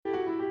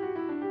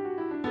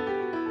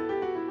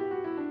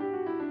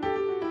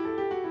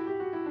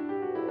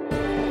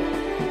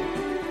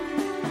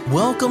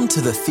Welcome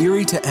to the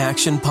Theory to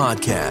Action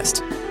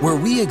podcast, where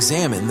we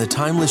examine the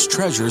timeless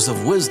treasures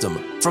of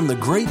wisdom from the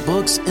great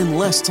books in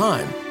less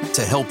time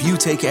to help you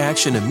take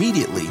action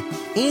immediately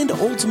and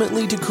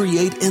ultimately to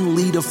create and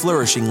lead a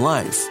flourishing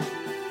life.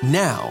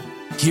 Now,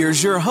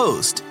 here's your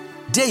host,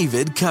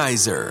 David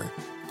Kaiser.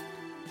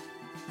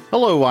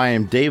 Hello, I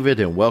am David,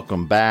 and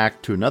welcome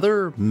back to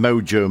another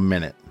Mojo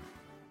Minute.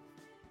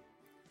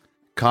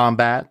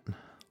 Combat,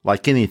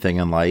 like anything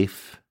in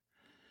life,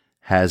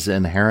 has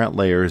inherent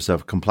layers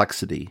of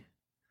complexity.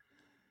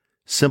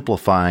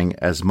 Simplifying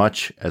as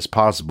much as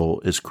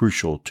possible is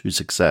crucial to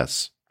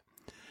success.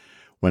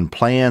 When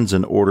plans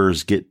and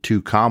orders get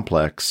too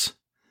complex,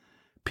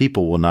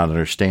 people will not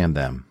understand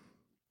them.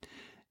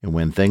 And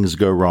when things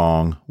go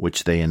wrong,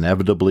 which they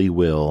inevitably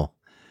will,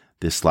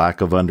 this lack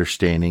of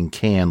understanding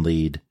can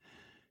lead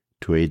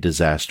to a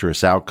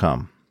disastrous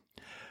outcome.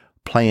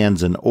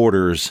 Plans and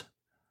orders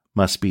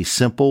must be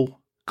simple,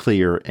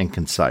 clear, and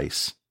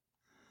concise.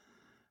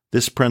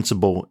 This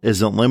principle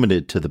isn't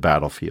limited to the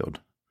battlefield.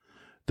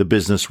 The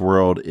business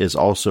world is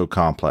also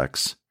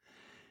complex.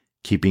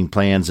 Keeping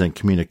plans and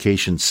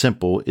communication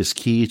simple is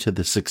key to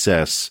the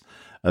success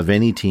of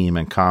any team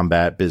in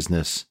combat,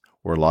 business,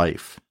 or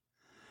life.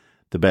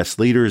 The best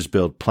leaders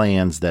build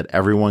plans that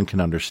everyone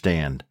can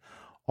understand,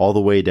 all the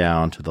way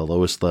down to the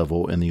lowest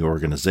level in the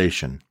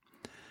organization.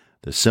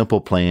 The simple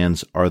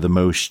plans are the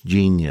most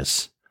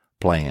genius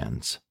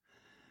plans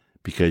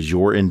because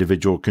your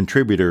individual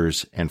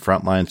contributors and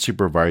frontline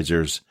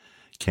supervisors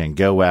can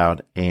go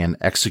out and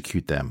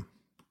execute them.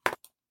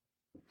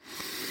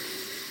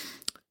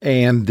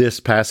 And this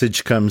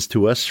passage comes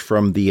to us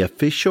from the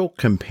official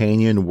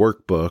companion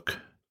workbook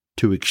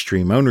to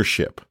Extreme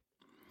Ownership,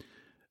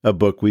 a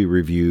book we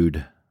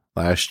reviewed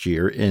last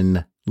year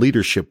in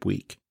Leadership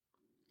Week.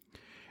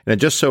 And it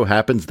just so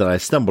happens that I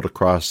stumbled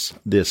across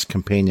this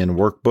companion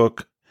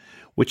workbook,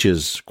 which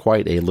is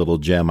quite a little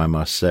gem, I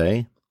must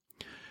say.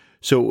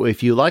 So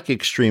if you like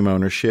Extreme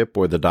Ownership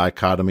or the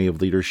dichotomy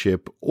of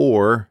leadership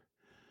or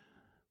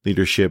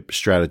leadership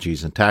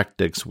strategies and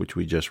tactics, which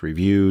we just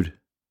reviewed,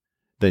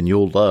 then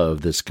you'll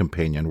love this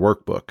companion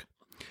workbook.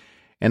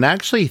 And I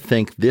actually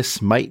think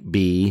this might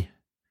be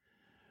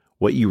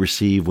what you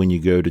receive when you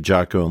go to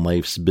Jocko and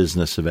Leif's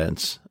business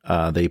events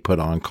they put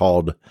on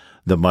called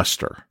The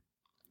Muster.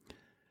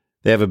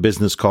 They have a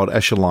business called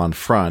Echelon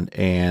Front,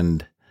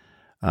 and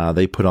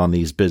they put on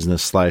these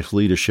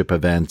business/leadership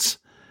events,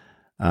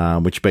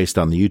 which based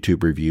on the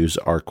YouTube reviews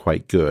are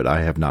quite good.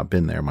 I have not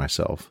been there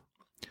myself.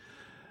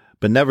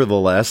 But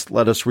nevertheless,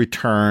 let us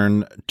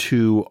return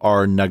to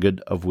our nugget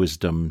of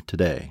wisdom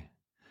today.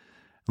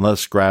 And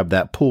let's grab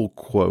that pull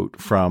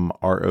quote from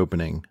our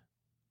opening.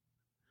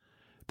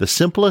 The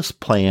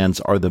simplest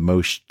plans are the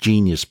most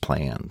genius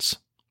plans.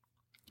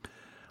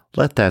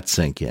 Let that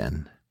sink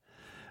in.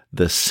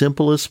 The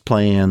simplest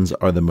plans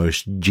are the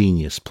most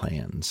genius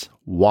plans.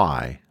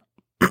 Why?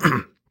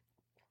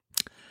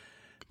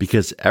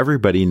 Because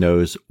everybody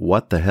knows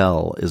what the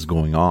hell is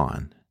going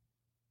on.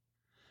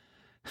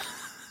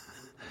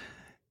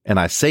 And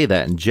I say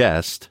that in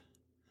jest,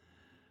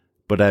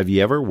 but have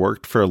you ever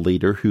worked for a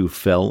leader who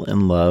fell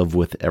in love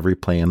with every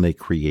plan they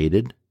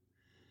created?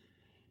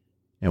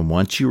 And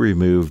once you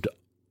reviewed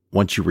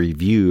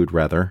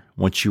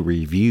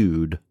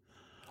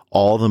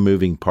all the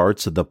moving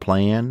parts of the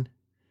plan,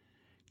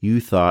 you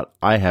thought,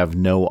 I have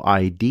no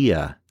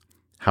idea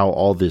how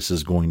all this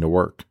is going to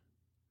work.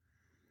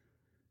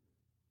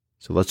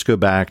 So let's go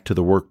back to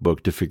the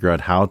workbook to figure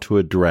out how to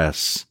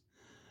address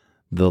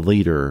the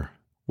leader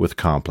with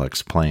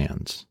complex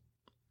plans.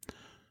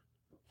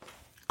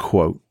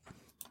 Quote,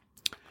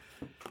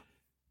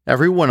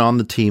 everyone on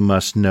the team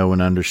must know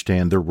and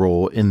understand their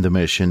role in the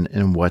mission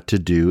and what to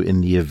do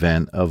in the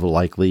event of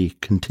likely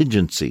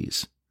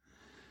contingencies.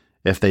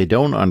 If they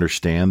don't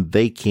understand,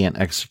 they can't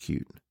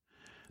execute.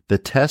 The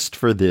test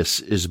for this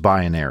is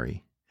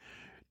binary.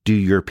 Do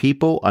your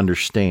people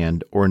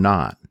understand or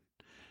not?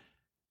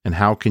 And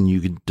how can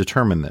you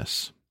determine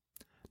this?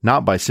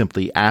 Not by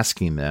simply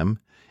asking them.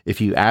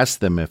 If you ask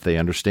them if they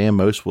understand,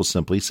 most will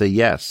simply say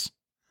yes.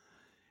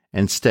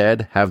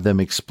 Instead, have them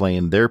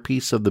explain their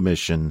piece of the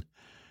mission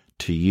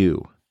to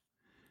you.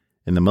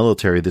 In the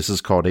military, this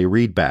is called a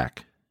readback.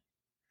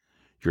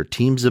 Your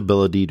team's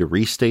ability to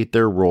restate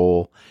their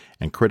role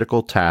and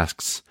critical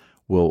tasks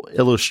will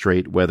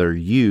illustrate whether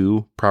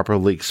you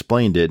properly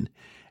explained it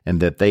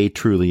and that they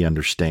truly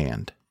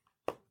understand.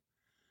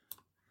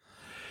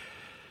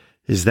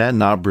 Is that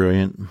not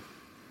brilliant?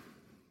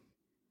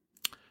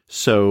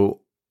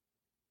 So,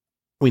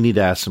 we need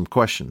to ask some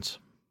questions.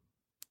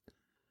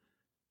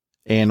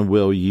 And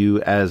will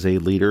you, as a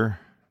leader,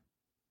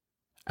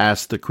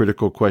 ask the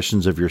critical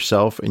questions of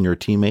yourself and your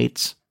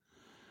teammates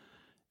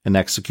in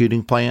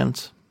executing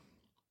plans?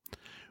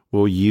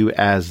 Will you,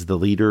 as the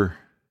leader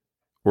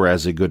or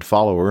as a good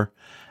follower,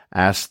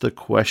 ask the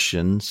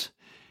questions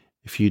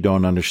if you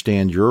don't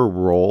understand your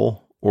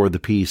role or the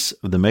piece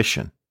of the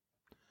mission?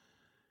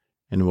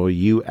 And will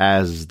you,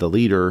 as the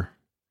leader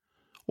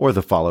or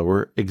the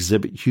follower,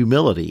 exhibit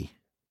humility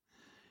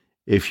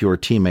if your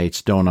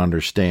teammates don't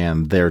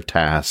understand their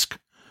task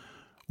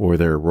or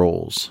their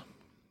roles.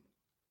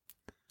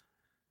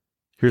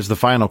 Here's the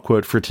final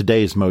quote for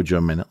today's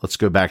Mojo Minute. Let's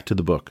go back to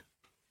the book.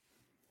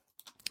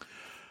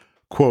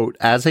 Quote,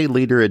 "As a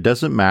leader, it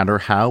doesn't matter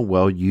how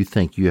well you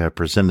think you have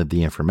presented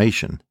the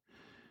information.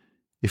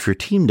 If your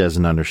team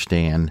doesn't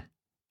understand,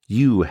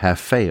 you have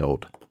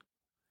failed."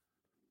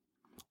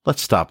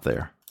 Let's stop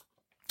there.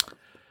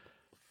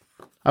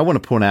 I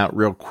want to point out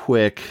real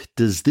quick,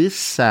 does this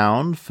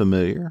sound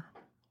familiar?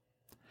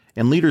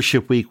 In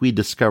Leadership Week, we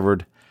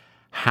discovered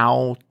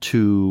how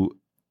to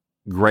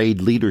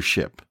grade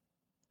leadership.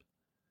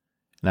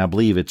 And I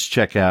believe it's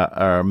check out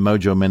our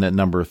Mojo Minute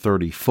number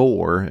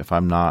 34, if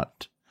I'm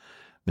not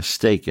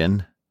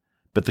mistaken.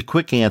 But the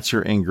quick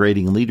answer in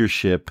grading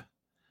leadership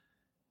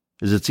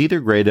is it's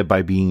either graded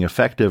by being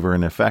effective or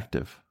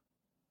ineffective.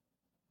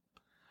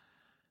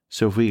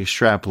 So if we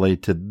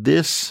extrapolate to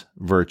this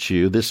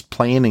virtue, this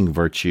planning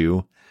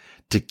virtue,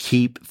 to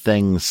keep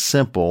things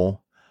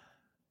simple,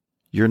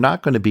 you're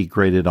not going to be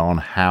graded on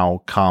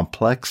how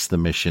complex the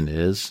mission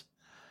is,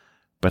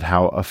 but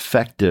how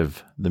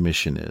effective the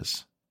mission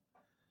is.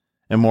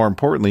 And more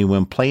importantly,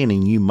 when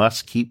planning, you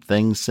must keep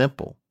things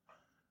simple.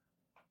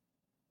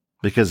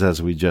 Because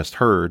as we just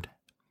heard,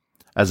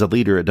 as a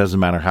leader, it doesn't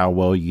matter how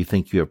well you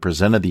think you have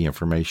presented the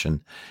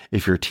information.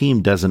 If your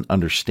team doesn't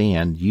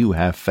understand, you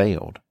have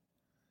failed.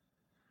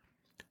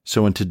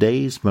 So in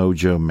today's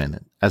Mojo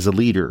Minute, as a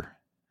leader,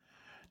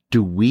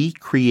 do we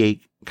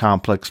create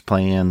complex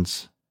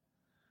plans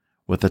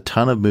with a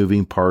ton of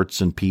moving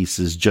parts and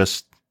pieces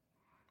just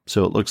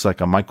so it looks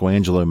like a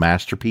Michelangelo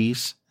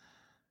masterpiece,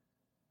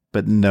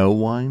 but no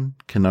one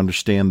can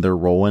understand their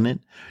role in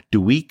it?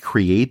 Do we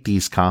create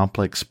these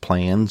complex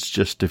plans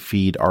just to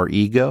feed our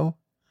ego?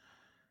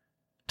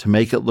 To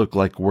make it look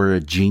like we're a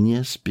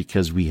genius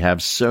because we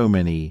have so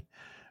many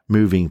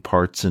moving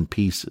parts and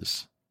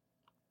pieces?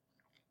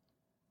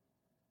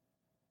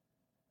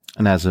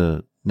 And as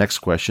a next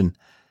question,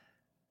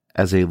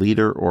 as a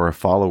leader or a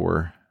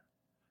follower,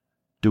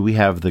 do we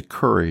have the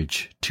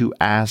courage to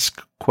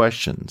ask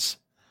questions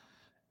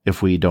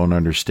if we don't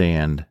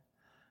understand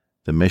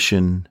the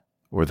mission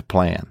or the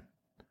plan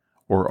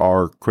or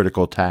our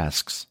critical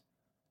tasks?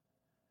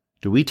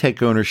 Do we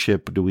take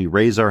ownership? Do we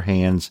raise our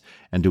hands?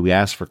 And do we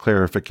ask for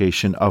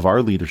clarification of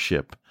our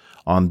leadership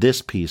on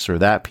this piece or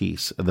that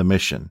piece of the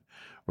mission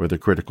or the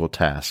critical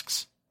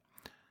tasks?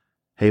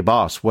 Hey,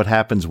 boss, what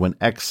happens when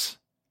X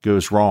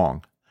goes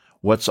wrong?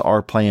 What's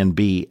our plan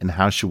B and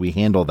how should we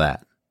handle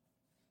that?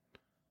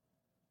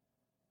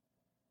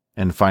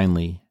 And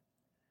finally,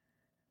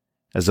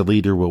 as a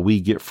leader, will we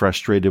get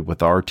frustrated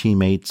with our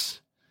teammates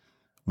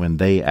when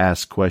they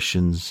ask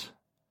questions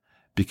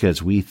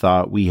because we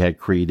thought we had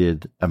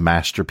created a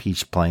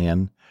masterpiece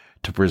plan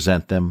to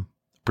present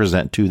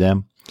to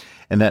them,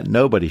 and that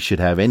nobody should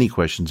have any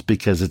questions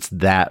because it's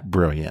that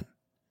brilliant?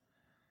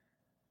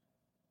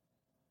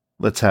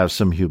 Let's have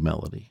some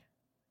humility.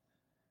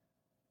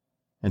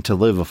 And to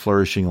live a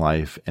flourishing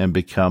life and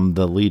become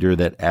the leader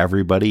that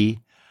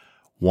everybody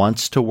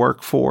wants to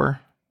work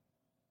for,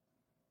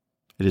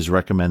 it is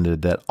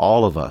recommended that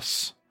all of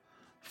us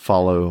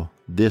follow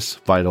this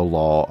vital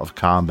law of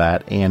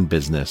combat and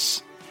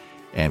business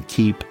and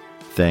keep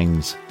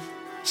things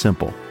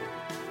simple.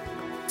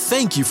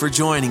 Thank you for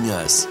joining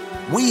us.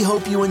 We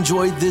hope you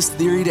enjoyed this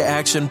Theory to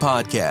Action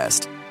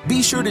podcast.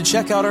 Be sure to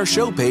check out our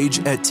show page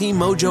at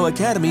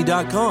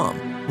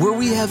teammojoacademy.com. where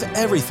we have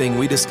everything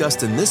we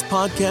discussed in this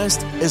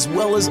podcast, as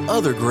well as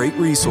other great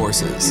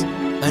resources.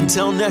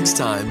 Until next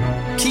time,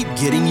 keep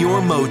getting your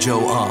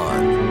mojo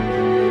on.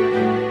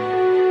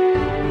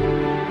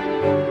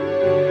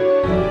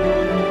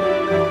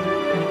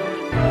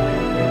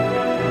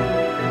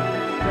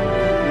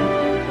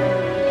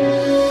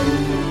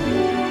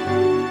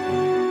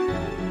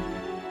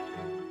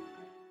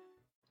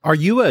 Are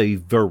you a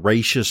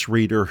voracious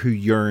reader who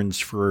yearns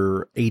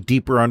for a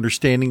deeper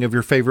understanding of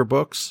your favorite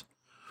books?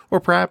 Or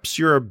perhaps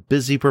you're a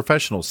busy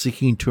professional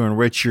seeking to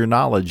enrich your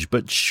knowledge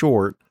but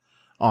short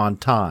on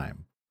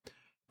time.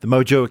 The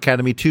Mojo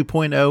Academy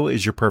 2.0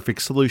 is your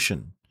perfect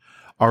solution.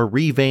 Our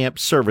revamped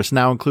service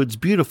now includes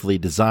beautifully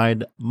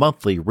designed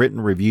monthly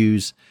written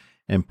reviews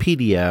and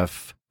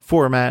PDF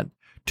format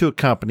to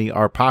accompany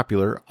our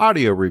popular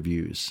audio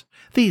reviews.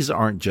 These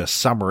aren't just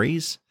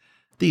summaries.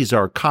 These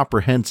are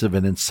comprehensive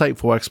and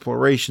insightful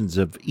explorations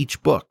of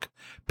each book,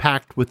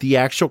 packed with the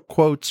actual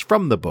quotes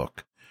from the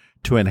book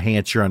to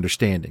enhance your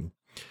understanding.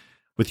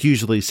 With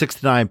usually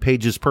 69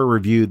 pages per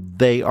review,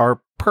 they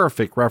are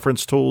perfect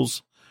reference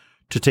tools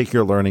to take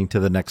your learning to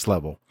the next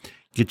level.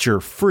 Get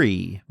your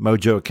free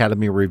Mojo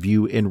Academy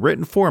review in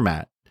written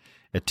format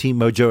at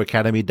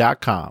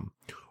teammojoacademy.com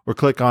or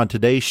click on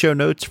today's show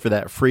notes for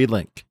that free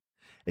link.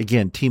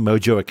 Again,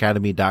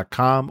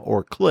 teammojoacademy.com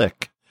or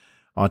click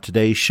on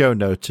today's show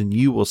notes and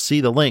you will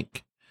see the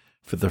link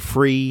for the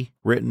free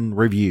written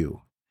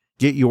review.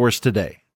 Get yours today.